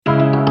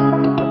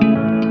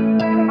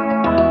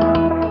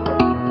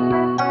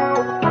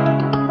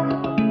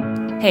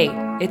Hey,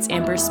 it's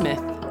Amber Smith.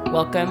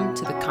 Welcome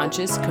to the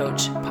Conscious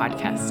Coach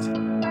Podcast.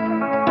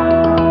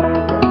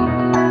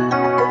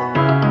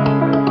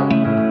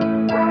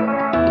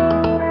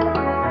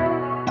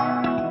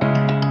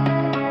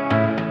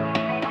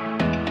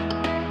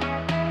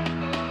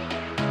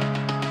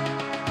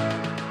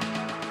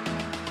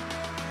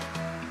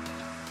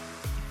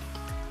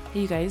 Hey,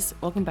 you guys,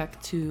 welcome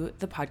back to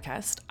the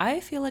podcast. I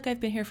feel like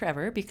I've been here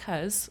forever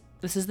because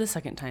this is the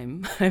second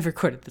time I've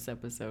recorded this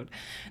episode.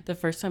 The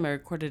first time I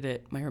recorded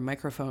it, my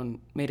microphone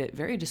made it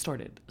very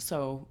distorted.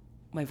 So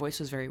my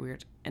voice was very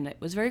weird and it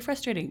was very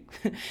frustrating.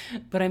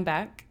 But I'm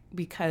back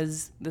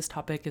because this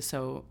topic is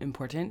so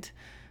important.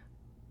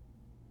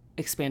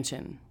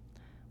 Expansion.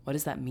 What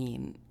does that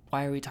mean?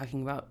 Why are we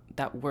talking about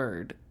that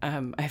word?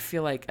 I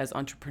feel like as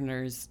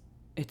entrepreneurs,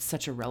 it's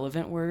such a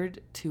relevant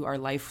word to our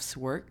life's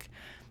work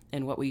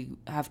and what we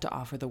have to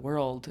offer the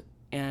world.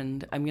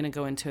 And I'm going to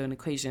go into an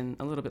equation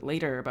a little bit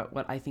later about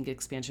what I think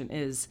expansion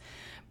is.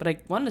 But I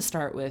wanted to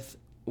start with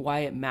why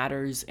it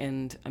matters.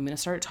 And I'm going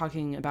to start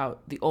talking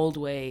about the old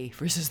way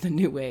versus the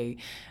new way.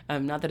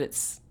 Not that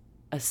it's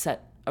a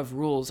set of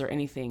rules or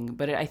anything,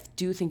 but I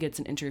do think it's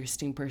an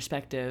interesting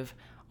perspective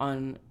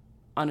on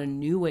a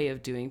new way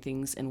of doing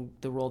things and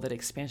the role that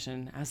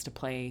expansion has to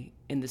play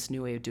in this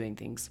new way of doing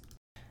things.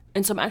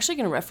 And so I'm actually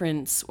going to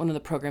reference one of the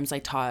programs I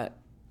taught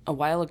a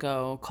while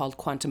ago called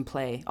Quantum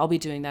Play. I'll be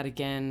doing that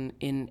again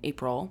in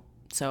April.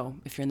 So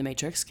if you're in the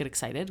Matrix, get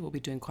excited. We'll be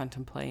doing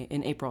Quantum Play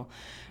in April.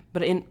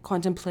 But in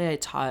Quantum Play, I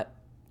taught,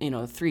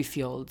 three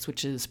fields,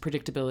 which is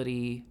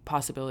predictability,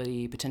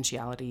 possibility,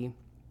 potentiality.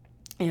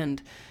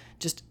 And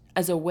just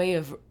as a way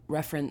of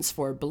reference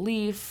for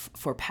belief,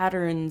 for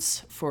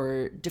patterns,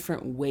 for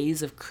different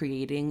ways of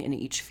creating in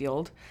each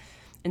field.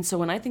 And so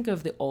when I think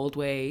of the old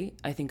way,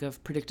 I think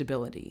of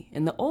predictability.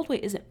 And the old way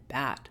isn't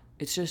bad.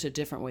 It's just a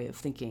different way of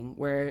thinking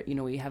where,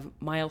 we have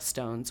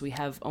milestones. We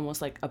have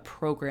almost like a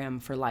program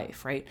for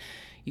life, right?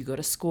 You go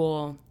to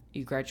school,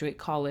 you graduate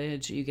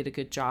college, you get a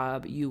good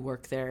job, you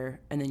work there,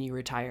 and then you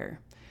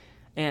retire.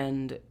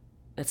 And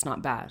that's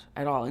not bad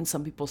at all. And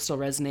some people still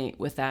resonate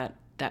with that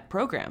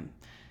program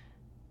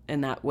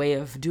and that way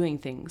of doing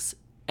things.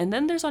 And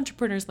then there's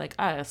entrepreneurs like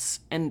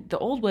us, and the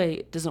old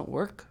way doesn't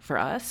work for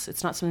us.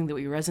 It's not something that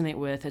we resonate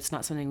with. It's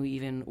not something we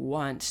even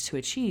want to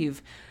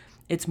achieve.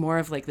 It's more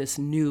of like this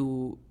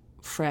new,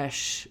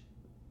 fresh,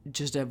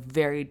 just a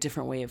very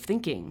different way of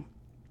thinking,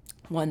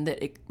 one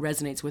that it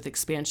resonates with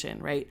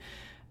expansion, right?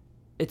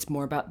 It's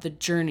more about the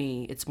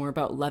journey. It's more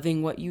about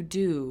loving what you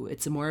do.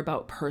 It's more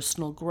about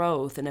personal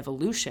growth and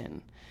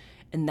evolution.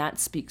 And that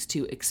speaks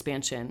to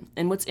expansion.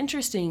 And what's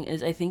interesting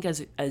is I think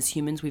as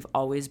humans, we've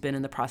always been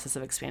in the process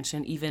of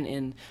expansion, even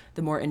in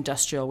the more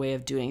industrial way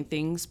of doing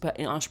things. But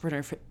in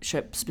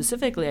entrepreneurship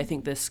specifically, I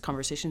think this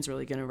conversation is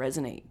really going to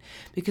resonate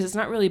because it's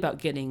not really about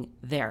getting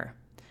there.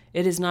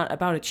 It is not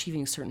about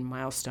achieving certain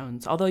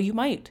milestones, although you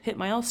might hit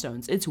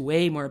milestones. It's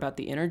way more about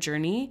the inner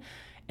journey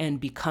and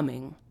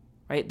becoming,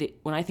 right?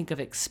 When I think of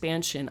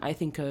expansion, I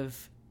think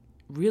of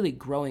really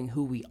growing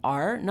who we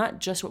are, not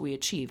just what we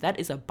achieve.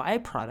 That is a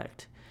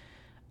byproduct.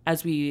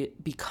 As we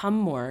become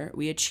more,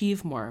 we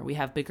achieve more, we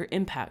have bigger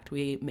impact,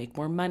 we make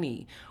more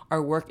money,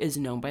 our work is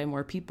known by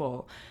more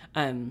people.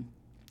 But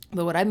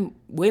what I'm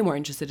way more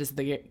interested in is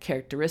the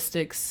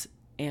characteristics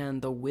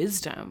and the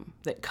wisdom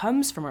that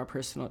comes from our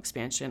personal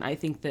expansion. I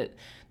think that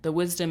the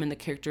wisdom and the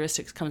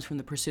characteristics comes from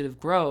the pursuit of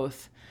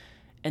growth.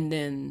 And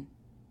then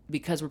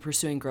because we're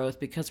pursuing growth,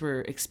 because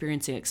we're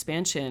experiencing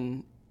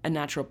expansion, a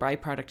natural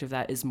byproduct of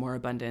that is more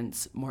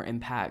abundance, more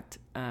impact,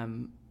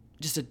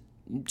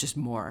 just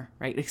more,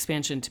 right?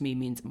 Expansion to me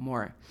means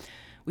more.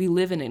 We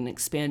live in an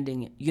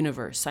expanding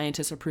universe.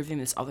 Scientists are proving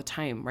this all the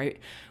time, right?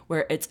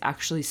 Where it's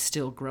actually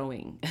still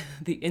growing.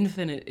 The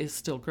infinite is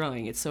still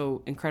growing. It's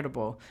so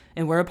incredible.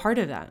 And we're a part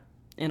of that.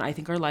 And I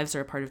think our lives are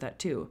a part of that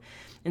too.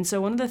 And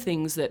so one of the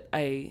things that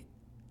I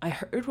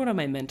heard one of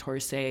my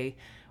mentors say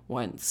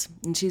once,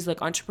 and she's like,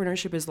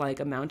 entrepreneurship is like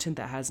a mountain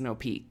that has no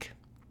peak.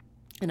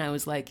 And I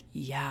was like,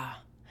 yeah.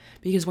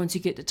 Because once you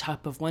get to the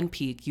top of one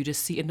peak, you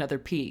just see another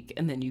peak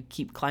and then you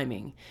keep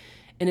climbing.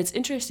 And it's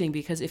interesting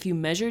because if you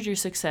measured your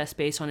success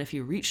based on if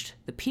you reached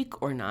the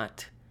peak or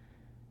not,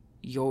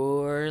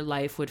 your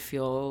life would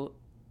feel,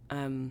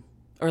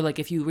 or like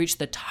if you reached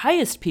the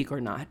highest peak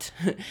or not,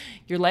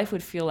 your life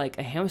would feel like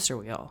a hamster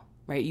wheel,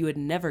 right? You would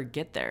never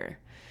get there.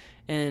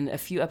 And a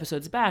few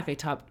episodes back, I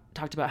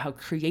talked about how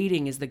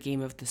creating is the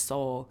game of the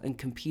soul and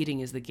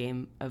competing is the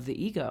game of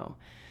the ego.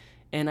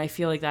 And I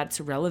feel like that's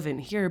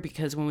relevant here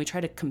because when we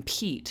try to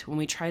compete, when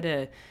we try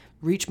to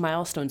reach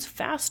milestones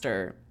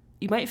faster,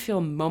 you might feel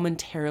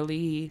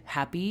momentarily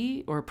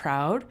happy or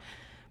proud.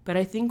 But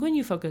I think when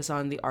you focus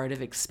on the art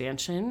of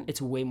expansion,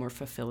 it's way more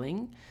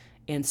fulfilling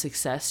and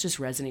success just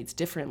resonates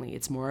differently.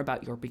 It's more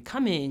about your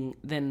becoming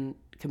than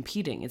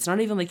competing. It's not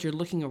even like you're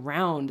looking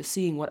around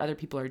seeing what other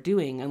people are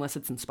doing unless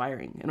it's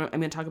inspiring. And I'm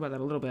going to talk about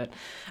that a little bit.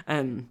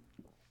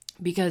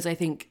 Because I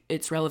think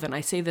it's relevant.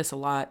 I say this a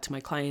lot to my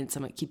clients.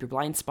 I'm like, keep your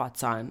blind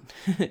spots on.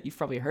 You've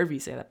probably heard me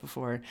say that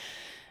before.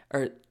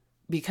 Or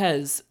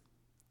because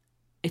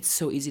it's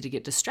so easy to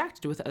get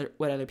distracted with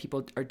what other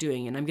people are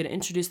doing. And I'm going to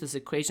introduce this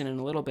equation in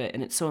a little bit.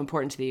 And it's so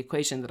important to the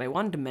equation that I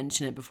wanted to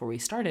mention it before we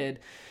started,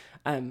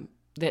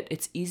 that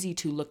it's easy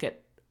to look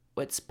at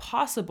what's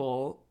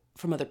possible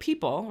from other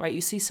people, right?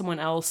 You see someone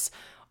else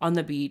on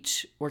the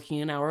beach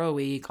working an hour a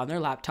week on their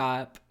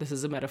laptop. This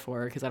is a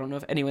metaphor because I don't know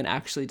if anyone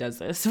actually does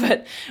this,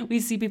 but we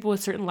see people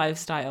with certain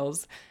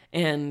lifestyles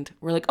and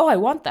we're like, oh, I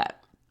want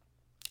that.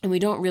 And we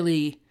don't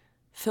really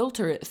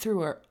filter it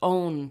through our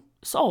own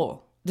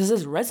soul. Does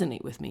this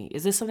resonate with me?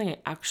 Is this something I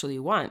actually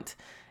want?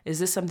 Is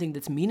this something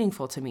that's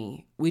meaningful to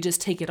me? We just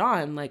take it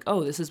on like,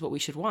 oh, this is what we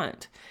should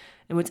want.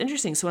 And what's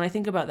interesting, so when I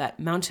think about that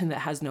mountain that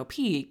has no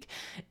peak,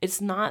 it's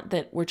not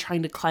that we're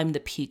trying to climb the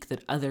peak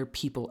that other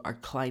people are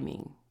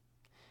climbing.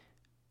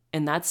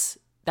 And that's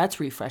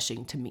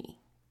refreshing to me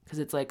because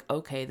it's like,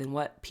 okay, then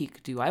what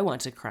peak do I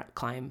want to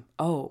climb?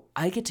 Oh,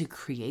 I get to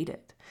create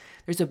it.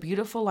 There's a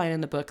beautiful line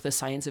in the book, The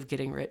Science of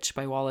Getting Rich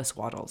by Wallace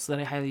Wattles, that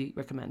I highly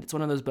recommend. It's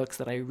one of those books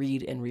that I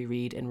read and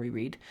reread and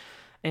reread.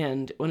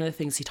 And one of the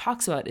things he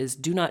talks about is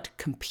do not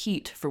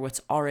compete for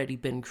what's already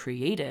been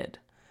created.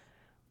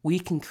 We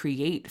can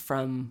create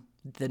from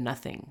the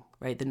nothing,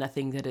 right? The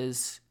nothing that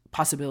is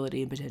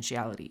possibility and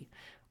potentiality,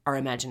 our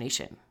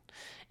imagination.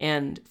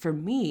 And for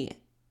me,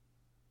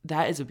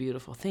 that is a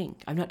beautiful thing.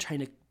 I'm not trying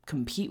to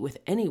compete with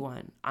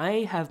anyone.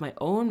 I have my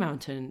own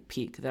mountain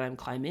peak that I'm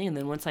climbing. And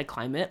then once I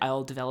climb it,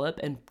 I'll develop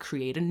and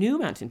create a new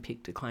mountain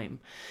peak to climb.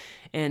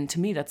 And to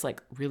me, that's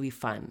like really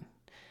fun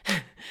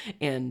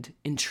and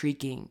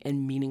intriguing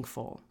and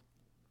meaningful.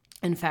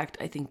 In fact,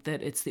 I think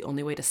that it's the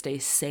only way to stay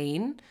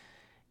sane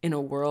in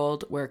a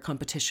world where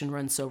competition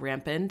runs so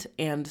rampant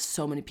and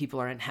so many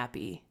people are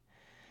unhappy.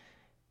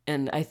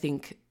 And I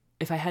think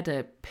if I had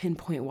to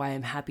pinpoint why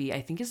I'm happy,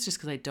 I think it's just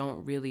because I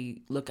don't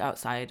really look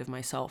outside of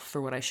myself for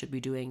what I should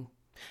be doing.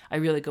 I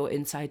really go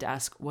inside to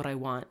ask what I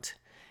want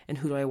and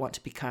who do I want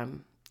to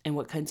become and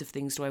what kinds of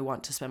things do I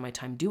want to spend my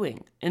time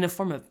doing in a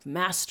form of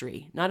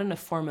mastery, not in a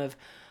form of,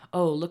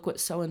 oh, look what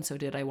so-and-so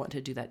did, I want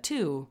to do that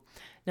too.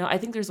 Now, I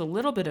think there's a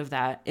little bit of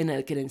that in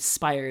an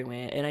inspiring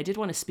way, and I did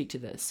want to speak to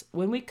this.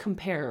 When we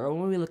compare or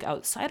when we look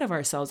outside of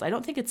ourselves, I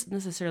don't think it's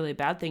necessarily a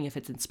bad thing if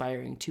it's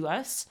inspiring to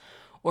us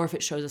or if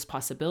it shows us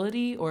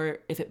possibility, or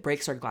if it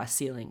breaks our glass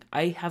ceiling.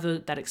 I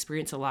have that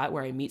experience a lot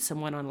where I meet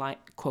someone online,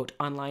 quote,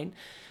 online,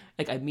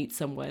 like I meet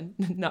someone,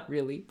 not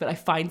really, but I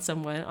find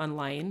someone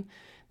online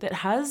that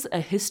has a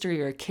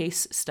history or a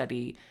case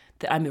study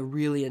that I'm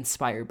really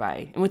inspired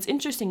by. And what's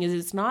interesting is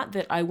it's not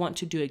that I want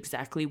to do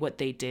exactly what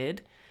they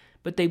did,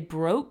 but they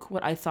broke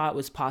what I thought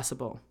was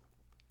possible.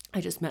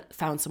 I just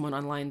found someone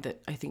online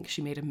that I think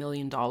she made $1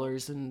 million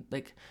in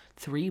like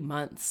 3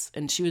 months,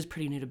 and she was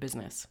pretty new to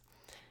business.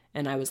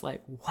 And I was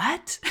like,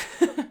 what?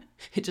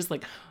 It just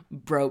like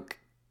broke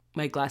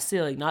my glass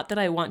ceiling. Not that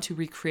I want to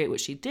recreate what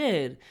she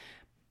did,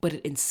 but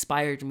it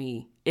inspired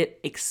me.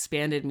 It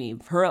expanded me.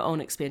 Her own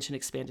expansion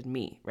expanded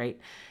me, right?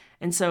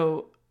 And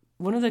so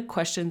one of the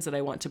questions that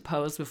I want to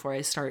pose before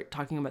I start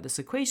talking about this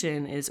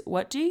equation is,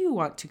 what do you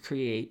want to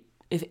create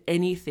if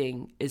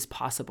anything is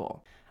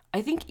possible?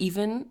 I think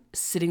even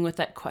sitting with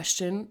that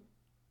question,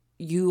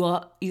 you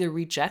will either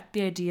reject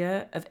the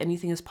idea of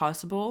anything is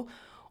possible,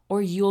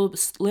 or you'll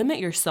limit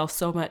yourself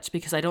so much,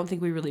 because I don't think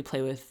we really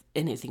play with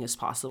anything is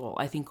possible.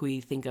 I think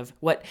we think of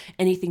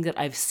anything that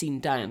I've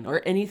seen done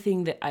or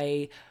anything that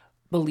I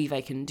believe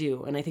I can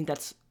do. And I think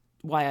that's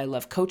why I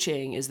love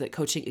coaching, is that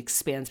coaching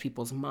expands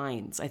people's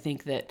minds. I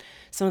think that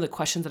some of the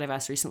questions that I've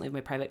asked recently of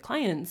my private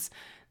clients,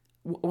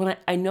 when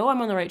I know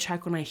I'm on the right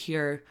track when I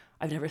hear,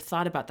 I've never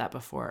thought about that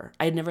before.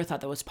 I had never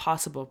thought that was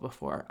possible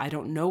before. I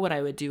don't know what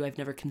I would do. I've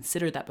never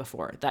considered that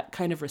before. That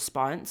kind of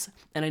response.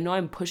 And I know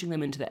I'm pushing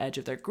them into the edge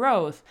of their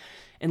growth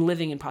and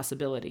living in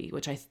possibility,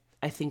 which I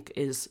think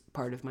is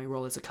part of my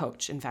role as a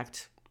coach. In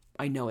fact,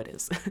 I know it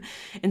is.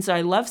 And so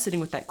I love sitting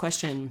with that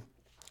question.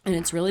 And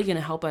it's really going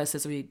to help us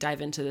as we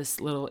dive into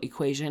this little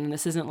equation. And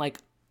this isn't like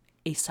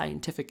a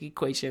scientific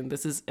equation.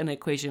 This is an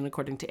equation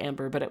according to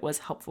Amber, but it was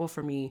helpful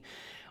for me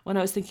when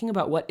I was thinking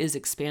about what is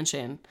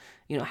expansion.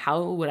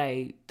 How would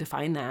I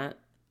define that?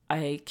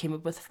 I came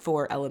up with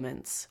 4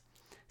 elements.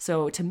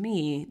 So to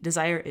me,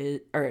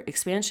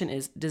 expansion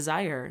is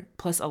desire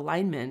plus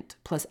alignment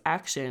plus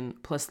action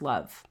plus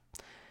love.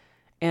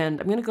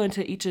 And I'm going to go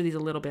into each of these a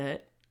little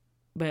bit,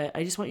 but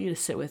I just want you to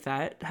sit with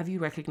that. Have you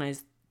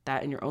recognized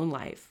that in your own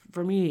life?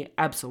 For me,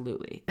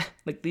 absolutely.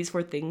 Like these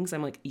 4 things,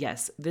 I'm like,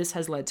 yes, this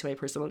has led to my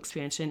personal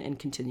expansion and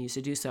continues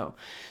to do so.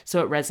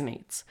 So it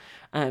resonates.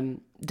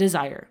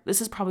 Desire.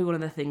 This is probably one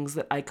of the things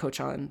that I coach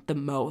on the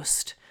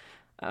most.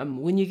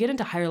 When you get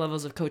into higher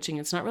levels of coaching,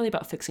 it's not really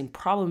about fixing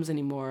problems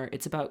anymore.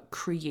 It's about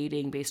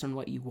creating based on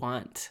what you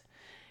want.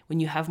 When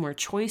you have more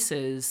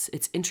choices,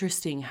 it's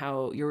interesting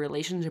how your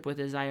relationship with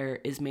desire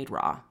is made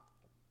raw.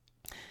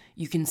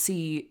 You can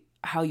see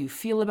how you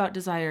feel about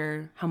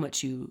desire, how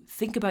much you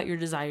think about your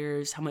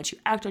desires, how much you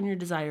act on your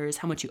desires,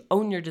 how much you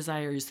own your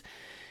desires.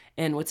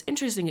 And what's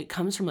interesting, it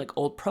comes from like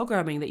old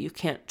programming that you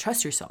can't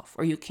trust yourself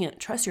or you can't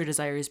trust your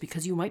desires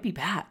because you might be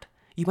bad.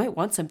 You might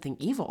want something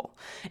evil.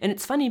 And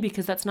it's funny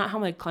because that's not how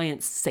my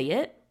clients say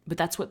it, But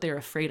that's what they're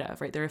afraid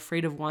of, right? They're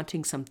afraid of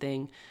wanting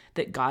something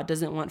that God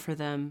doesn't want for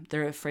them.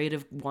 They're afraid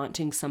of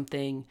wanting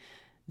something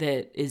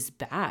that is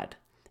bad.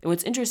 And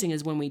what's interesting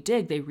is when we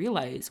dig, they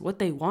realize what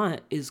they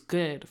want is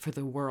good for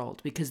the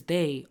world because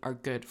they are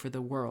good for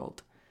the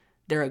world.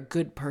 They're a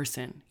good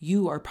person.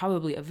 You are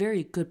probably a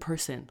very good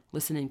person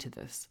listening to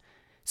this.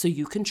 So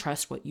you can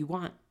trust what you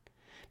want.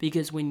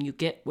 Because when you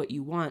get what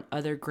you want,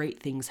 other great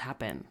things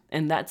happen.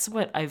 And that's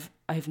what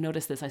I've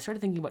noticed this. I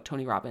started thinking about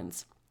Tony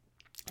Robbins.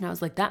 And I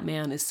was like, that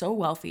man is so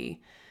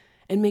wealthy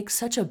and makes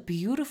such a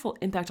beautiful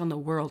impact on the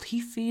world.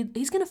 He's going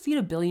to feed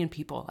 1 billion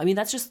people. I mean,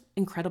 that's just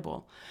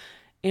incredible.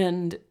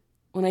 And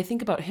when I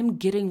think about him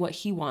getting what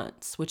he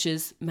wants, which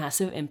is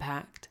massive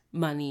impact,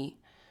 money,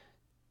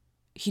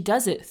 he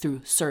does it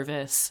through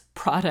service,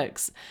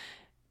 products,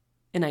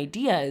 and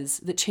ideas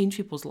that change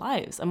people's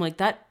lives. I'm like,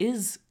 that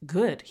is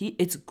good.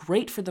 It's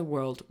great for the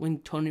world when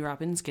Tony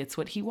Robbins gets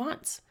what he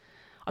wants.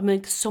 I'm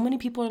like, so many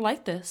people are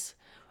like this.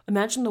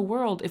 Imagine the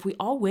world if we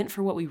all went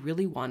for what we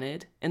really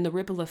wanted, and the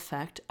ripple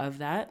effect of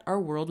that, our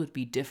world would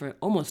be different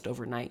almost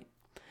overnight.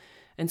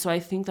 And so I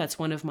think that's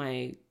one of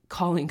my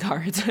calling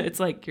cards. It's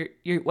like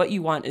what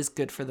you want is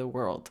good for the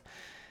world.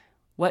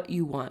 What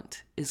you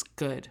want is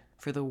good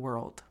for the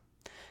world.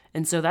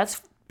 And so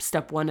that's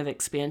step one of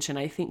expansion.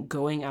 I think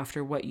going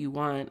after what you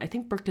want. I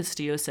think Brooke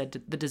Castillo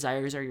said your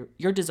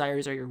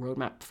desires are your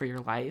roadmap for your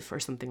life or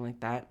something like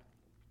that.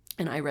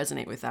 And I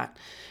resonate with that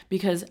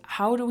because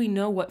how do we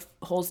know what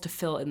holes to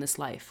fill in this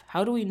life?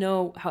 How do we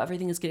know how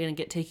everything is going to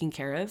get taken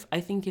care of?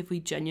 I think if we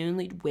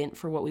genuinely went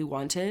for what we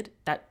wanted,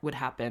 that would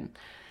happen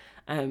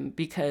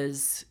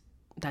because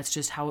that's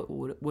just how it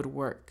would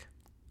work.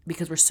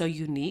 Because we're so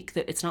unique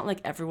that it's not like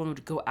everyone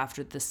would go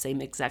after the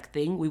same exact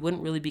thing. We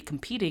wouldn't really be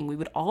competing. We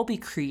would all be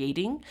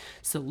creating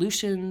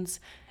solutions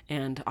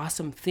and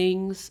awesome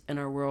things, and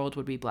our world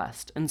would be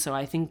blessed. And so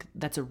I think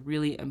that's a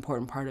really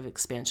important part of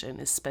expansion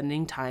is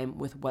spending time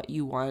with what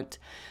you want.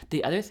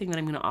 The other thing that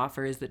I'm going to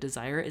offer is that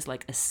desire is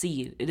like a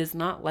seed. It is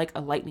not like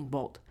a lightning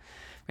bolt,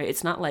 right?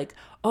 It's not like,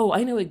 oh,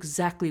 I know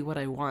exactly what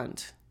I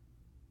want.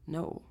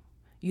 No,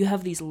 you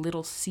have these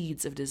little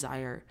seeds of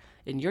desire,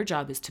 and your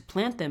job is to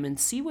plant them and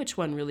see which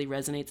one really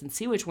resonates and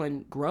see which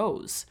one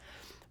grows.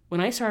 When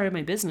I started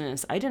my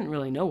business, I didn't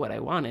really know what I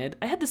wanted.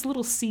 I had this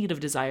little seed of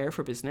desire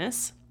for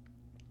business,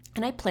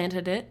 and I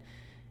planted it,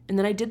 and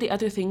then I did the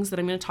other things that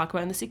I'm going to talk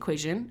about in this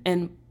equation,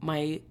 and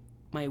my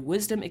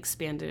wisdom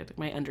expanded,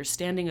 my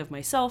understanding of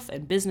myself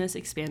and business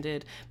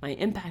expanded, my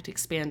impact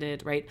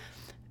expanded, right?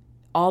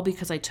 All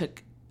because I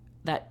took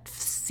that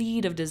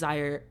seed of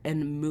desire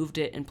and moved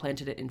it and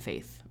planted it in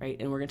faith, right?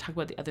 And we're going to talk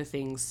about the other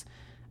things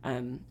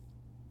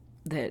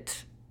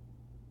that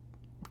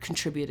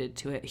contributed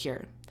to it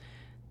here.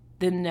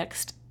 The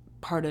next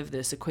part of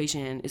this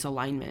equation is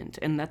alignment,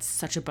 and that's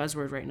such a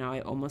buzzword right now.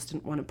 I almost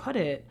didn't want to put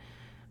it,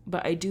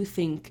 but I do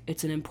think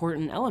it's an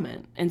important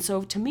element. And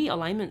so to me,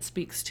 alignment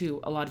speaks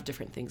to a lot of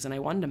different things, and I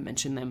wanted to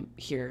mention them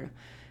here.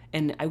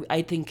 And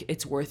I think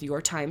it's worth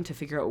your time to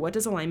figure out what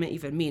does alignment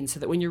even mean, so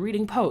that when you're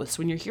reading posts,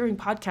 when you're hearing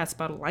podcasts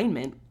about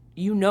alignment,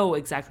 you know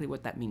exactly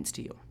what that means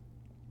to you.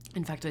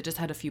 In fact, I just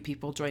had a few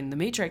people join the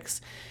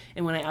Matrix,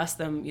 and when I asked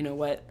them,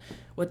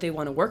 what they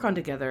want to work on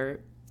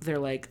together, they're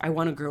like, I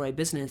want to grow my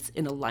business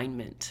in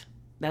alignment.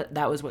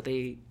 That was what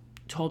they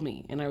told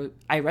me, and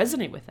I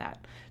resonate with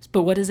that.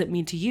 But what does it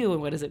mean to you,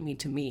 and what does it mean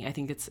to me? I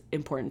think it's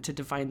important to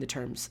define the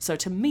terms. So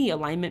to me,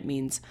 alignment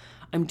means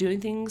I'm doing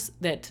things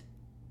that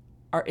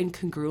are in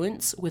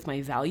congruence with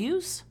my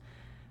values.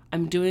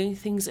 I'm doing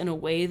things in a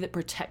way that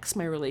protects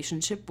my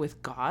relationship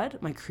with God,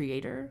 my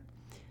creator.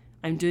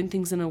 I'm doing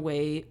things in a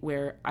way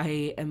where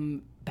I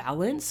am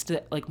balanced,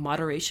 like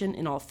moderation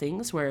in all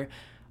things, where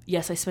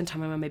yes, I spend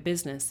time on my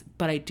business,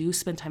 but I do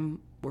spend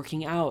time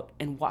working out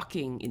and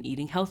walking and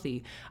eating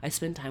healthy. I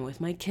spend time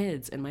with my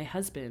kids and my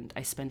husband.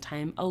 I spend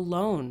time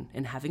alone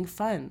and having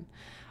fun.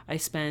 I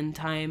spend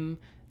time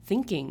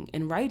thinking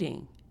and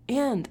writing,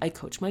 and I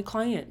coach my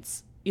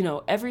clients,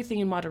 everything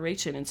in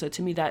moderation. And so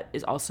to me, that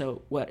is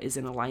also what is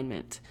in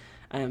alignment.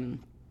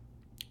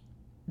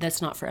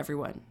 That's not for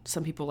everyone.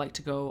 Some people like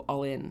to go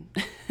all in.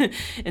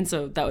 And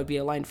so that would be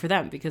aligned for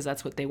them because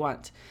that's what they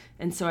want.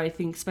 And so I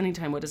think spending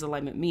time, what does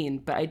alignment mean?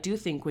 But I do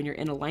think when you're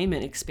in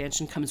alignment,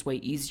 expansion comes way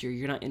easier.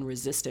 You're not in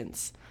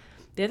resistance.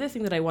 The other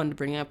thing that I wanted to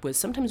bring up was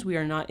sometimes we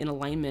are not in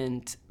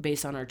alignment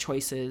based on our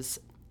choices.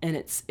 And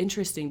it's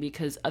interesting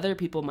because other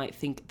people might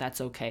think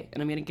that's okay.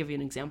 And I'm going to give you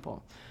an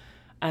example.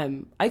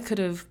 I could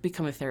have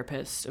become a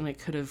therapist, and I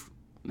could have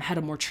had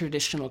a more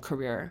traditional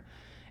career.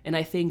 And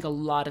I think a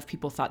lot of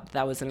people thought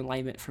that was an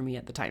alignment for me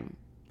at the time.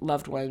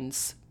 Loved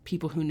ones,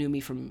 people who knew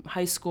me from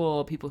high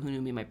school, people who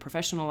knew me in my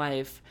professional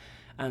life,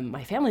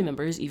 my family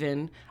members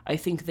even, I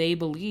think they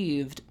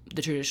believed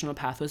the traditional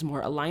path was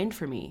more aligned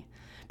for me.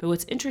 But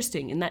what's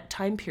interesting, in that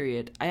time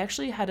period, I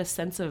actually had a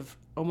sense of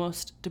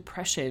almost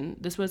depression.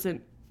 This was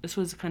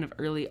kind of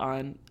early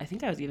on. I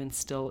think I was even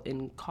still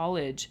in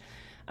college,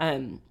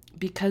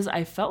 because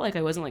I felt like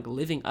I wasn't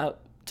living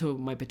up to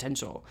my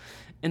potential.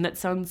 And that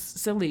sounds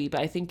silly, but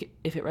I think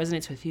if it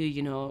resonates with you,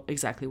 you know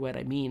exactly what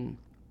I mean.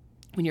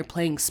 When you're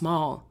playing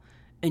small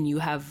and you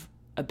have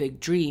a big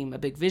dream, a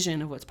big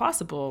vision of what's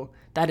possible,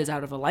 that is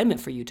out of alignment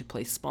for you to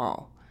play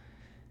small.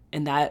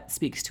 And that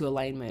speaks to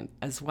alignment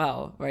as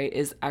well, right?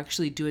 Is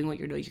actually doing what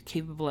you're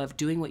capable of,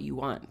 doing what you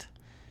want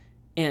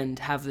and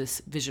have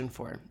this vision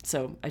for.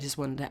 So I just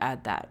wanted to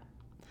add that.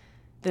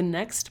 The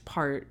next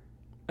part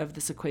of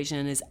this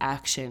equation is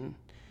action.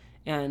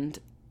 And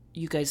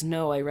you guys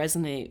know I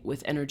resonate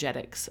with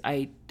energetics.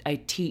 I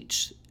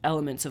teach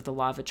elements of the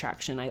law of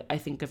attraction. I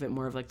think of it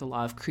more of like the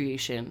law of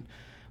creation,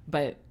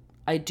 but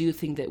I do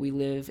think that we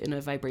live in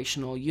a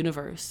vibrational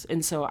universe.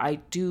 And so I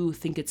do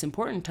think it's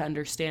important to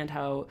understand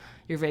how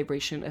your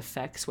vibration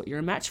affects what you're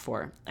a match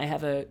for. I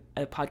have a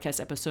podcast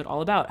episode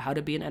all about how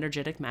to be an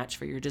energetic match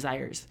for your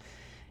desires.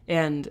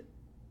 And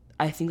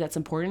I think that's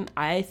important.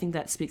 I think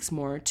that speaks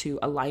more to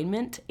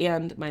alignment.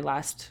 And my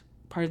last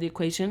part of the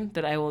equation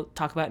that I will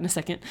talk about in a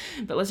second,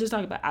 but let's just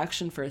talk about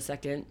action for a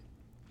second.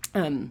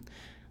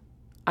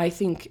 I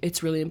think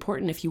it's really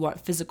important if you want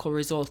physical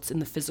results in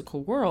the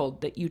physical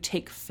world that you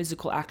take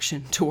physical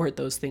action toward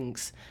those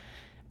things.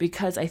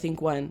 Because I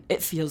think, one,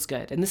 it feels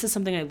good. And this is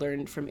something I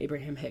learned from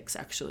Abraham Hicks,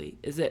 actually,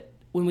 is that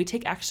when we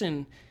take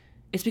action,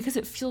 it's because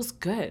it feels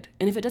good.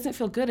 And if it doesn't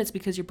feel good, it's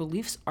because your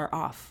beliefs are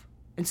off.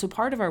 And so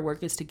part of our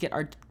work is to get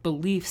our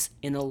beliefs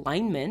in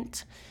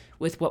alignment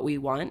with what we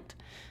want,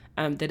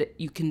 that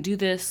you can do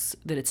this,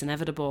 that it's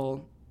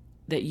inevitable,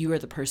 that you are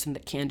the person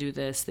that can do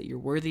this, that you're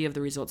worthy of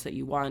the results that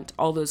you want,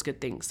 all those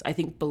good things. I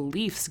think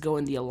beliefs go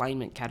in the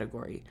alignment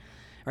category,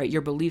 right?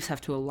 Your beliefs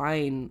have to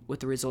align with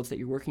the results that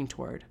you're working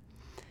toward.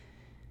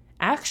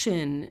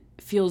 Action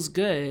feels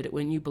good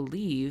when you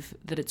believe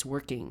that it's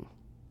working.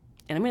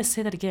 And I'm going to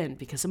say that again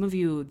because some of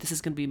you, this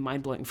is going to be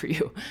mind-blowing for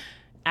you.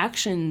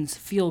 Actions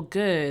feel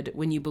good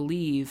when you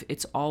believe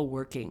it's all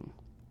working.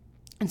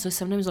 And so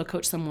sometimes I'll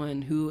coach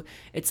someone who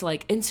it's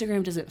like,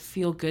 Instagram doesn't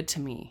feel good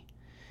to me.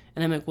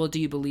 And I'm like, well, do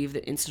you believe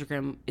that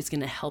Instagram is going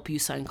to help you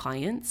sign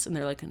clients? And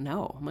they're like,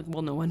 no. I'm like,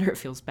 well, no wonder it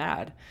feels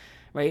bad,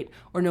 right?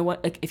 Or no,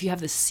 what? Like if you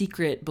have this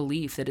secret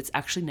belief that it's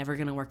actually never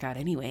going to work out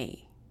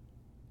anyway,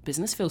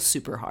 business feels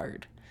super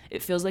hard.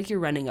 It feels like you're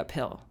running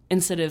uphill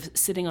instead of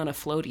sitting on a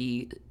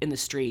floaty in the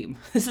stream.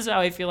 This is how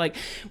I feel like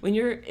when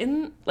you're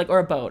in or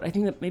a boat. I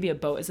think that maybe a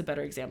boat is a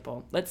better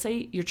example. Let's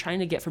say you're trying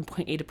to get from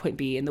point A to point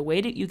B, and the way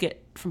that you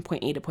get from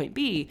point A to point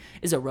B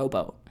is a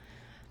rowboat.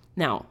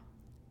 Now,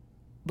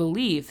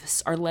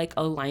 beliefs are like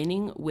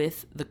aligning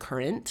with the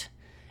current.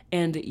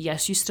 And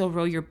yes, you still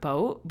row your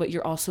boat, but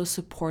you're also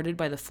supported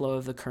by the flow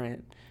of the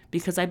current.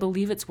 Because I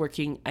believe it's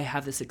working, I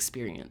have this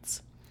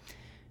experience.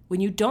 When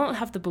you don't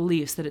have the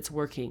beliefs that it's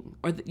working,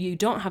 or that you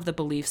don't have the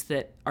beliefs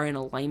that are in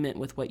alignment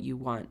with what you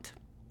want,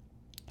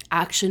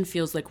 action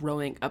feels like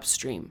rowing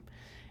upstream.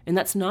 And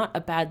that's not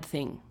a bad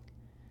thing.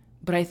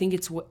 But I think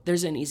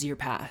there's an easier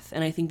path.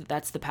 And I think that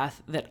that's the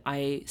path that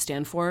I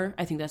stand for.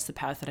 I think that's the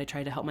path that I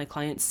try to help my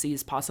clients see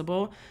as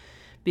possible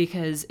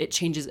because it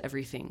changes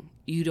everything.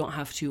 You don't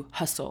have to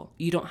hustle.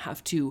 You don't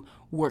have to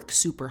work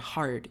super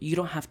hard. You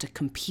don't have to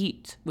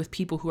compete with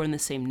people who are in the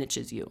same niche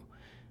as you.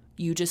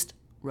 You just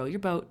row your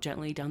boat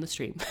gently down the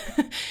stream.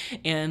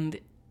 And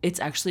it's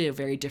actually a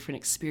very different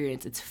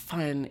experience. It's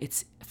fun.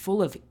 It's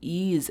full of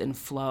ease and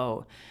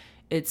flow.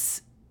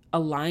 It's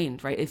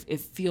aligned, right?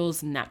 It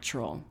feels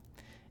natural.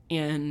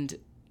 And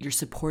you're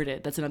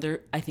supported. That's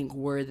another, I think,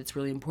 word that's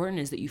really important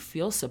is that you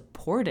feel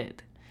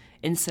supported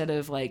instead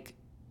of like,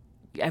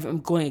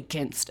 I'm going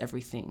against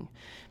everything.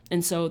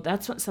 And so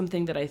that's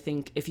something that I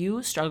think if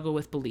you struggle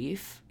with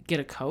belief,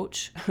 get a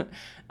coach.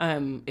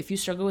 If you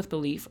struggle with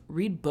belief,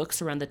 read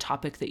books around the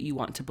topic that you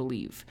want to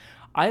believe.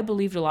 I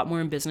believed a lot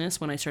more in business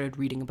when I started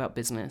reading about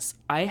business.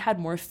 I had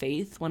more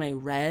faith when I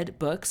read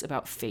books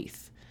about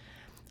faith.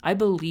 I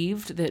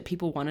believed that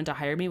people wanted to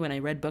hire me when I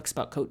read books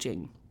about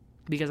coaching.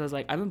 Because I was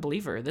like, I'm a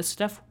believer. This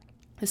stuff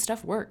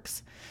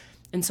works.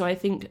 And so I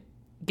think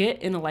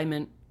get in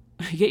alignment,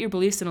 get your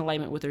beliefs in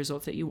alignment with the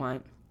results that you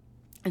want,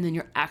 and then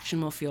your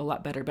action will feel a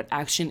lot better. But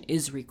action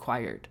is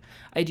required.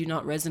 I do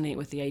not resonate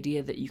with the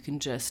idea that you can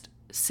just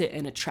sit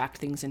and attract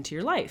things into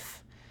your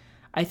life.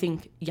 I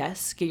think,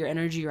 yes, get your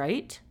energy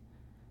right,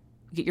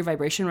 get your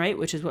vibration right,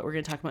 which is what we're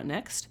going to talk about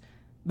next,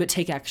 but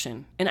take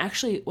action. And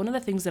actually, one of the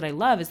things that I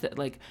love is that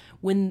like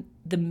when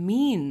the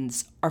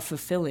means are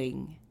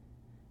fulfilling,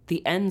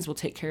 the ends will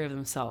take care of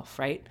themselves,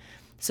 right?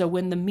 So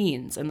when the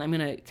means, and I'm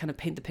going to kind of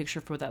paint the picture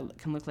for what that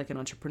can look like in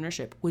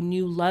entrepreneurship, when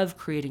you love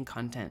creating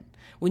content,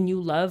 when you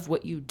love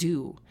what you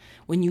do,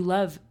 when you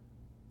love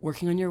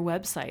working on your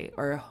website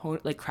or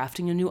like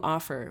crafting a new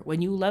offer,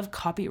 when you love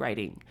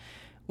copywriting,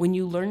 when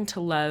you learn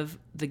to love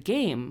the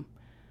game,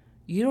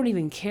 you don't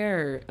even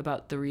care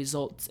about the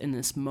results in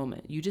this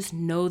moment. You just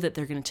know that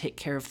they're going to take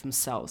care of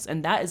themselves.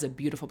 And that is a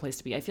beautiful place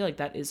to be. I feel like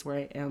that is where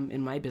I am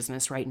in my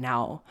business right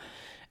now,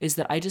 is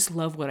that I just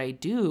love what I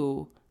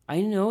do.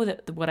 I know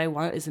that what I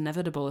want is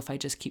inevitable if I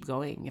just keep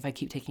going, if I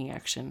keep taking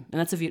action. And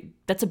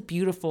that's a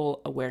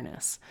beautiful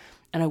awareness.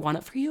 And I want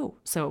it for you.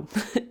 So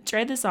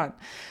try this on.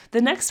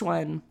 The next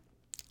one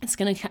It's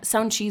going to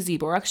sound cheesy,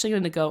 but we're actually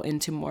going to go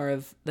into more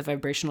of the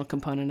vibrational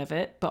component of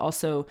it, but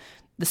also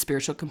the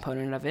spiritual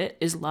component of it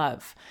is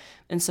love.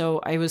 And so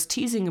I was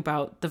teasing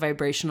about the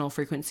vibrational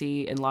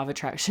frequency and law of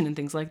attraction and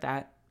things like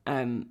that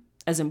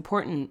as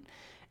important.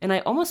 And I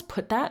almost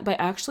put that, but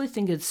I actually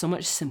think it's so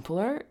much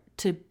simpler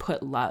to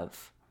put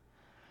love.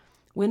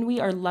 When we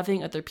are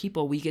loving other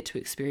people, we get to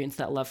experience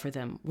that love for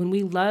them. When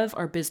we love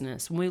our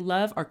business, when we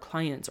love our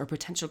clients or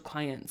potential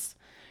clients,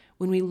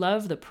 when we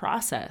love the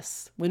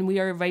process, when we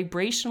are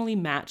vibrationally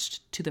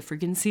matched to the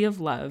frequency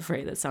of love,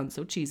 right? That sounds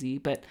so cheesy,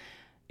 but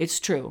it's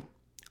true.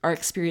 Our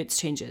experience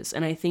changes.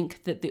 And I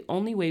think that the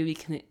only way we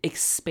can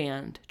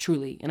expand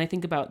truly, and I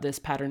think about this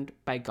patterned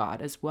by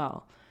God as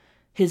well,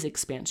 his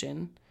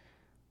expansion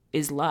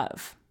is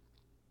love.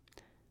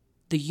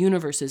 The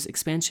universe's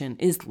expansion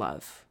is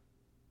love.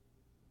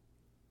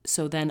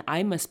 So then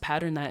I must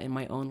pattern that in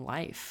my own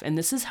life. And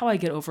this is how I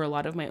get over a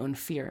lot of my own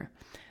fear.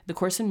 The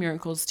Course in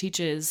Miracles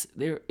teaches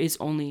there is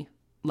only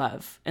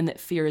love and that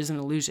fear is an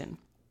illusion.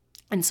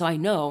 And so I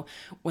know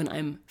when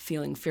I'm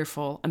feeling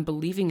fearful, I'm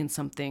believing in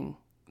something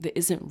that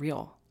isn't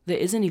real,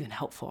 that isn't even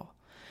helpful.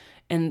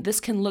 And this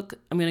can look,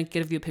 I'm going to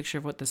give you a picture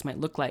of what this might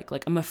look like.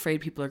 Like, I'm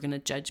afraid people are going to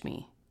judge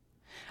me.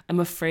 I'm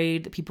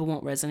afraid that people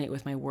won't resonate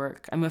with my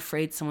work. I'm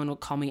afraid someone will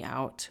call me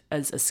out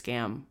as a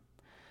scam.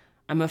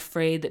 I'm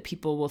afraid that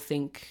people will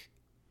think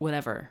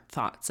whatever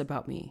thoughts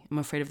about me. I'm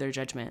afraid of their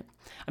judgment.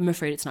 I'm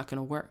afraid it's not going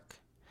to work.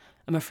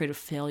 I'm afraid of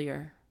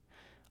failure.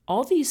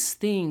 All these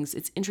things,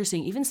 it's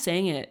interesting, even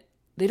saying it,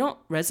 they don't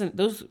resonate,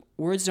 those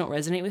words don't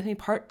resonate with me,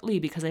 partly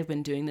because I've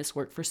been doing this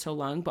work for so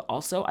long, but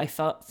also I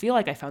feel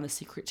like I found the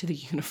secret to the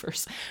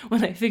universe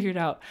when I figured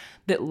out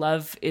that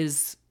love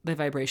is the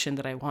vibration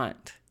that I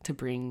want to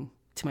bring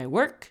to my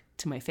work,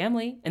 to my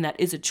family, and that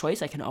is a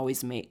choice I can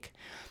always make.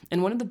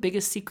 And one of the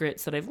biggest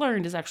secrets that I've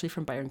learned is actually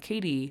from Byron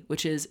Katie,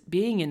 which is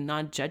being in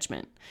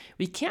non-judgment.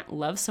 We can't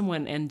love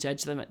someone and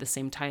judge them at the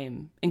same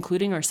time,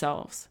 including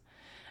ourselves.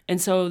 And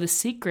so the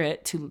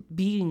secret to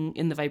being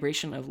in the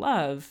vibration of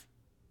love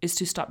is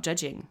to stop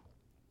judging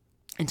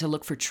and to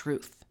look for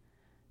truth,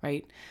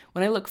 right?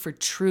 When I look for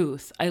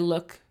truth, I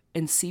look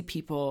and see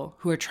people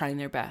who are trying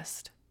their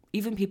best,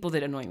 even people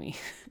that annoy me.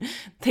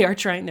 They are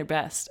trying their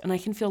best, and I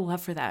can feel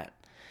love for that.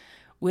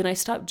 When I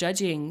stop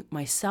judging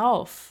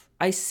myself,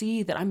 I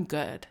see that I'm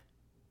good,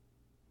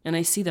 and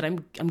I see that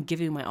I'm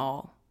giving my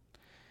all,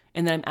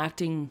 and that I'm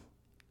acting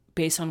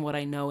based on what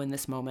I know in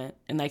this moment,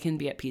 and I can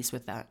be at peace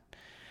with that.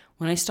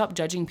 When I stop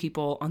judging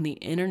people on the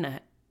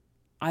internet,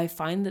 I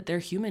find that they're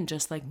human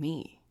just like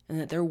me, and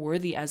that they're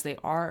worthy as they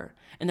are,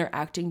 and they're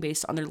acting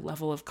based on their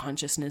level of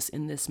consciousness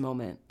in this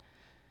moment.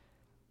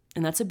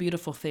 And that's a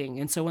beautiful thing.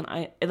 And so when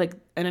and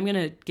I'm going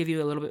to give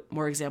you a little bit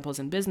more examples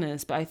in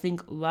business, but I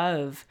think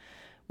love,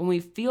 when we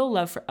feel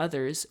love for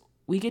others,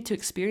 we get to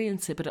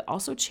experience it, but it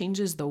also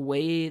changes the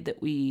way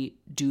that we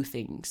do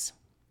things,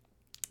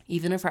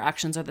 even if our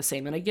actions are the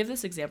same. And I give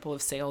this example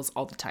of sales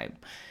all the time.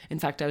 In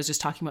fact, I was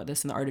just talking about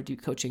this in the Art of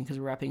Deep Coaching because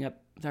we're wrapping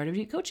up the Art of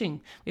Deep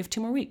Coaching. We have 2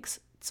 more weeks.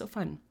 It's so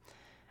fun.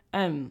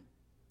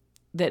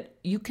 That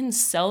you can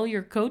sell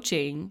your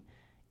coaching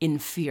in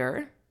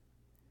fear.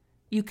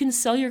 You can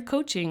sell your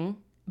coaching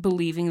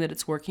believing that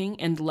it's working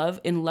and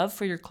in love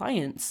for your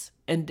clients.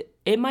 And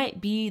it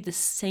might be the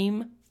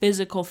same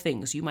physical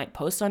things. You might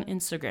post on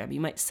Instagram.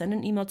 You might send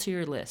an email to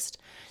your list.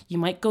 You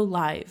might go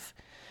live.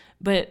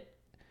 But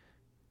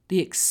the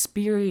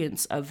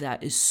experience of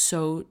that is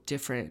so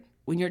different.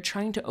 When you're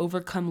trying to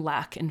overcome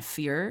lack and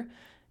fear,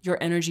 your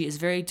energy is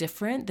very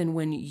different than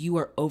when you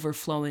are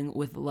overflowing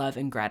with love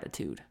and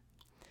gratitude.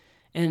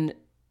 And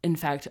in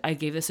fact, I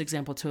gave this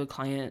example to a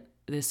client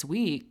this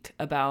week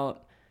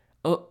about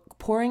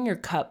pouring your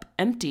cup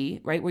empty,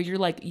 right? Where you're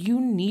like, you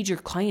need your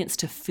clients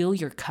to fill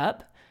your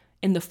cup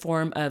in the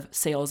form of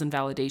sales and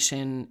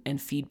validation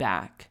and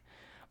feedback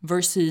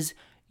versus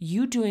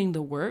you doing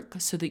the work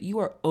so that you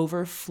are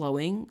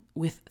overflowing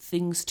with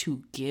things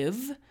to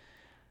give.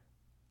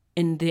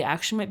 And the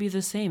action might be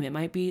the same. It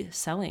might be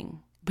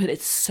selling, but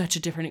it's such a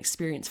different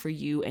experience for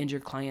you and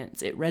your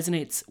clients. It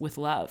resonates with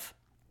love.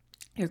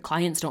 Your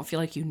clients don't feel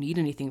like you need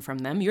anything from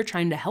them. You're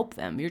trying to help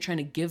them. You're trying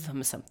to give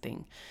them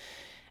something.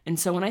 And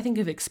so when I think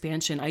of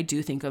expansion, I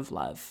do think of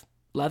love.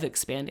 Love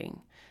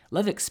expanding.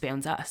 Love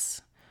expands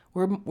us.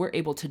 We're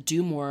able to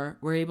do more.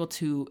 We're able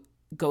to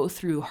go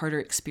through harder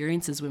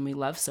experiences when we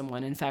love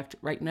someone. In fact,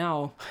 right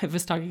now, I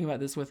was talking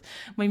about this with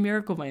my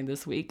Miracle Mind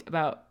this week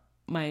about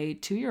my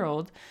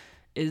 2-year-old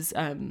is,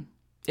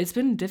 it's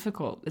been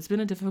difficult. It's been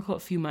a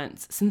difficult few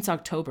months since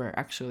October,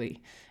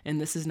 actually. And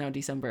this is now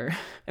December.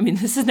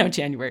 This is now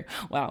January.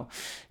 Wow.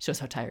 Shows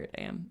how tired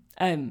I am.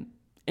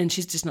 And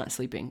she's just not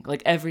sleeping.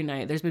 Like every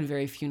night, there's been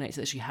very few nights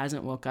that she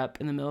hasn't woke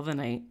up in the middle of the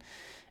night.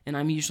 And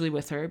I'm usually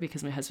with her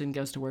because my husband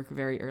goes to work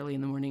very early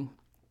in the morning.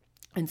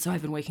 And so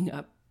I've been waking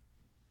up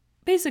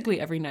basically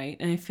every night.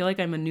 And I feel like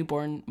I'm a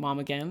newborn mom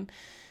again.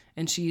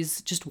 And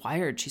she's just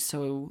wired. She's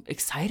so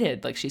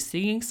excited. Like she's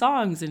singing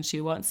songs and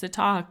she wants to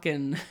talk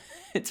and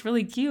it's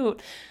really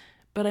cute.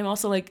 But I'm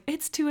also like,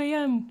 it's 2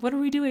 a.m. What are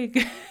we doing?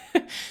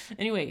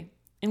 Anyway,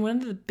 and one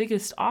of the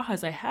biggest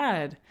ahas I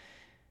had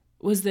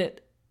was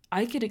that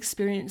I could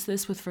experience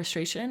this with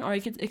frustration, or I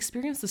could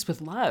experience this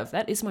with love.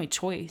 That is my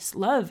choice.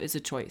 Love is a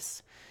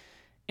choice.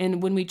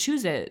 And when we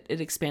choose it,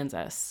 it expands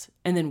us.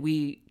 And then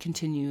we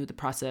continue the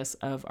process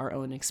of our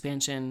own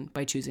expansion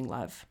by choosing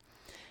love.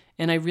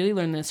 And I really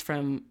learned this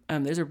from,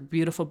 there's a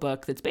beautiful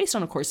book that's based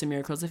on A Course in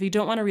Miracles. If you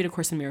don't want to read A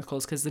Course in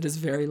Miracles because it is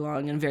very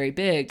long and very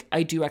big,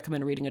 I do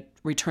recommend reading A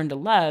Return to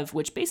Love,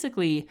 which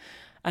basically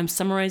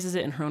summarizes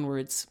it in her own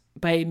words,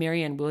 by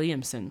Marianne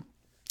Williamson.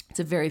 It's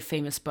a very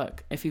famous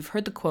book. If you've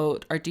heard the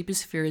quote, "Our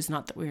deepest fear is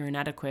not that we are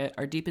inadequate.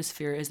 Our deepest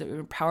fear is that we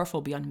are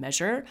powerful beyond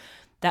measure,"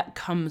 that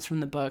comes from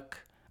the book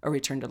A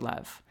Return to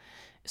Love.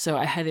 So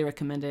I highly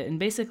recommend it. And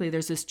basically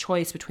there's this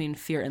choice between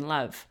fear and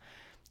love.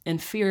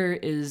 And fear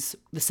is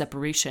the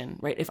separation,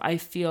 right? If I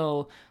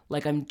feel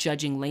like I'm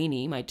judging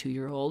Lainey, my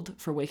 2-year-old,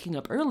 for waking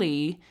up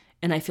early,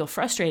 and I feel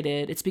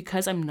frustrated, it's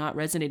because I'm not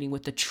resonating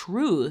with the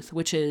truth,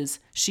 which is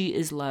she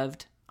is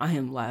loved, I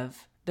am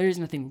love. There is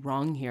nothing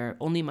wrong here,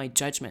 only my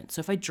judgment. So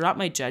if I drop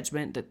my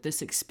judgment that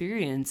this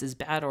experience is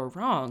bad or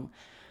wrong,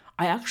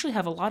 I actually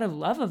have a lot of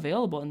love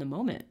available in the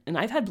moment. And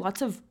I've had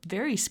lots of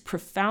very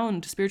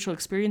profound spiritual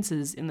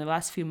experiences in the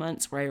last few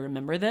months where I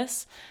remember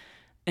this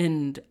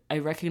and I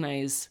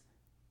recognize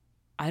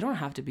I don't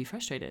have to be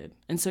frustrated.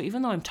 And so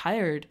even though I'm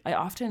tired,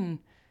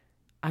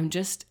 I'm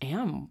just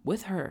am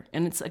with her.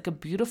 And it's like a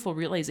beautiful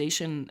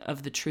realization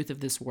of the truth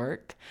of this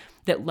work,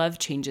 that love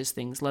changes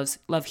things.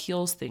 Love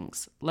heals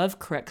things. Love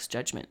corrects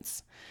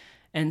judgments.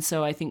 And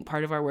so I think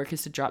part of our work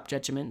is to drop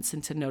judgments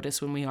and to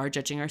notice when we are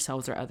judging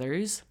ourselves or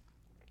others.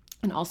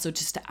 And also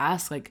just to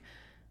ask, like,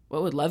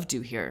 what would love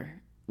do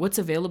here? What's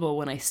available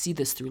when I see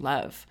this through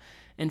love?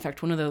 In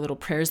fact, one of the little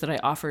prayers that I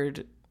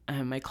offered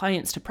my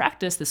clients to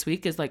practice this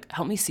week is like,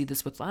 help me see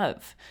this with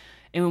love.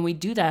 And when we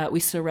do that, we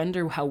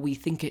surrender how we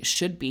think it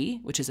should be,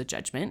 which is a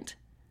judgment,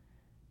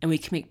 and we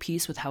can make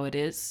peace with how it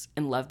is,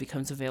 and love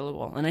becomes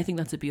available. And I think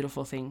that's a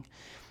beautiful thing.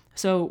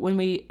 So when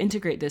we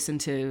integrate this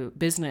into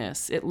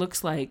business, it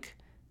looks like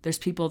there's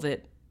people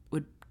that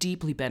would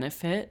deeply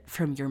benefit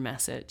from your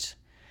message.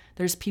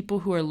 There's people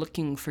who are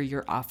looking for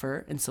your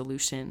offer and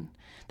solution.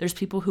 There's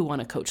people who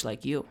want to coach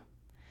like you,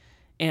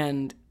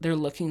 and they're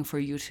looking for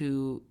you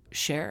to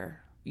share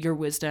your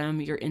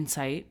wisdom, your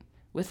insight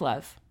with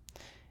love.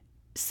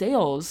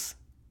 Sales,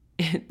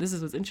 this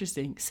is what's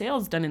interesting.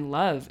 Sales done in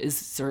love is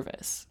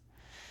service.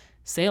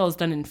 Sales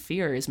done in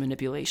fear is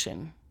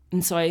manipulation.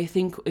 And so I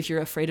think if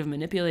you're afraid of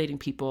manipulating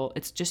people,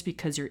 it's just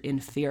because you're in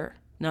fear,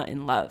 not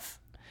in love.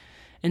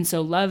 And so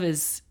love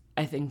is,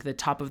 I think, the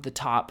top of the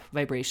top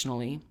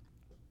vibrationally.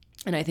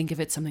 And I think if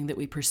it's something that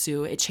we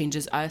pursue, it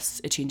changes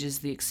us. It changes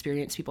the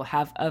experience people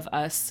have of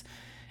us.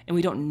 And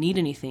we don't need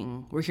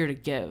anything. We're here to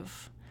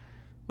give.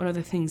 One of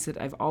the things that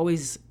I've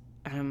always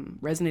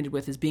resonated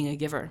with is being a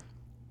giver,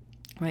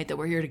 right? That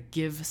we're here to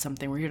give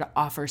something. We're here to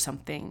offer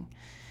something.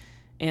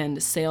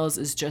 And sales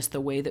is just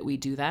the way that we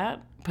do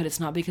that. But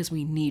it's not because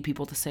we need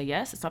people to say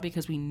yes. It's not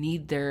because we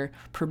need their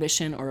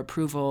permission or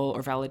approval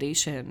or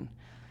validation.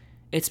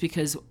 It's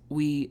because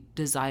we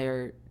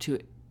desire to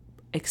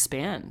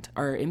expand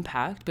our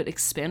impact, but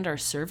expand our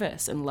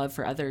service and love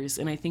for others.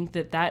 And I think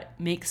that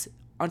makes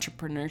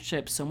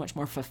entrepreneurship so much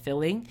more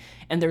fulfilling.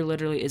 And there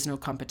literally is no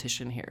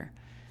competition here.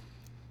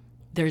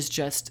 There's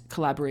just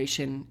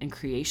collaboration and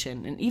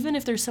creation. And even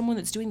if there's someone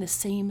that's doing the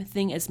same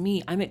thing as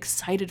me, I'm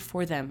excited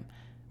for them,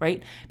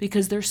 right?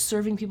 Because they're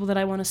serving people that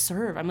I want to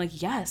serve. I'm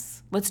like,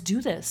 yes, let's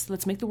do this.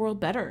 Let's make the world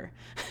better.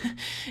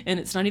 And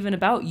it's not even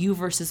about you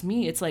versus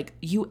me. It's like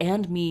you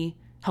and me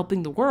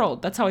helping the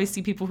world. That's how I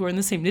see people who are in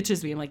the same niche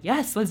as me. I'm like,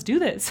 yes, let's do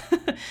this.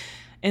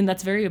 And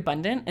that's very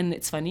abundant. And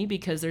it's funny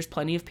because there's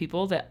plenty of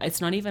people that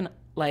it's not even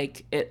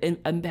like it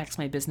impacts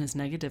my business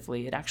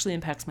negatively. It actually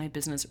impacts my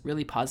business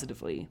really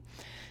positively.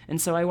 And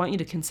so I want you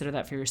to consider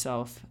that for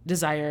yourself.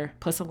 Desire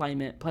plus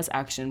alignment plus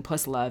action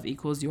plus love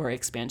equals your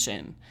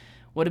expansion.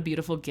 What a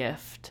beautiful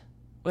gift.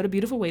 What a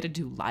beautiful way to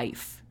do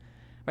life,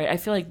 right? I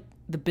feel like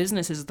the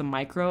business is the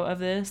micro of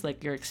this,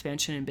 like your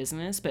expansion in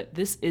business, but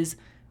this is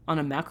on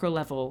a macro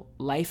level.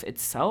 Life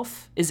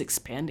itself is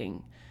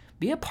expanding.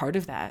 Be a part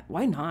of that.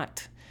 Why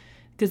not?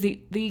 Because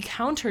the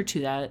counter to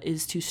that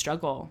is to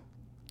struggle,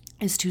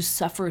 is to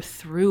suffer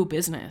through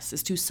business,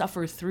 is to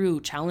suffer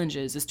through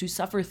challenges, is to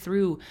suffer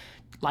through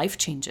life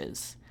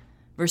changes,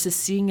 versus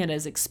seeing it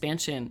as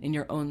expansion in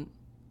your own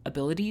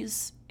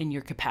abilities, in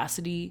your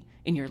capacity,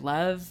 in your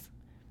love,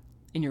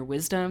 in your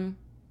wisdom,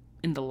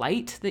 in the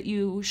light that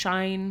you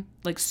shine.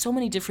 Like so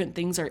many different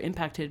things are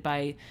impacted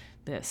by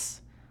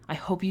this. I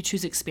hope you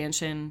choose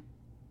expansion.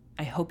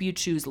 I hope you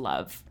choose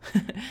love.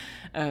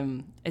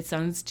 It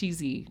sounds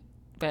cheesy,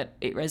 but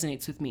it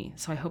resonates with me.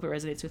 So I hope it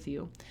resonates with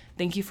you.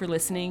 Thank you for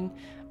listening.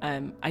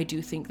 I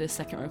do think this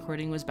second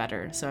recording was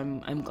better. So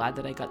I'm glad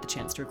that I got the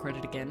chance to record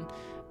it again.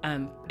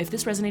 If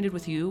this resonated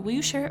with you, will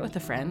you share it with a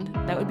friend?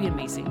 That would be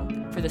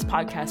amazing for this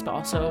podcast, but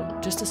also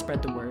just to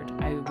spread the word.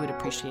 I would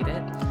appreciate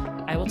it.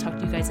 I will talk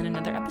to you guys in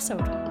another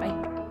episode.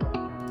 Bye.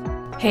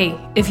 Hey,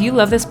 if you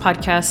love this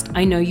podcast,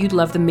 I know you'd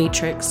love The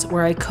Matrix,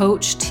 where I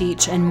coach,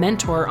 teach, and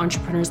mentor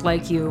entrepreneurs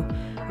like you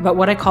about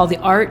what I call the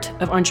art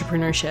of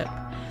entrepreneurship.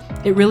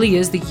 It really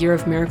is the year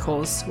of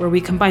miracles, where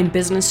we combine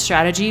business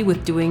strategy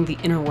with doing the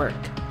inner work,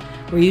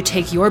 where you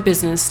take your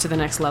business to the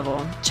next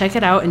level. Check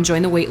it out and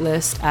join the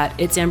waitlist at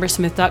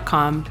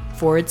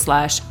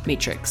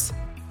itsambersmith.com/matrix.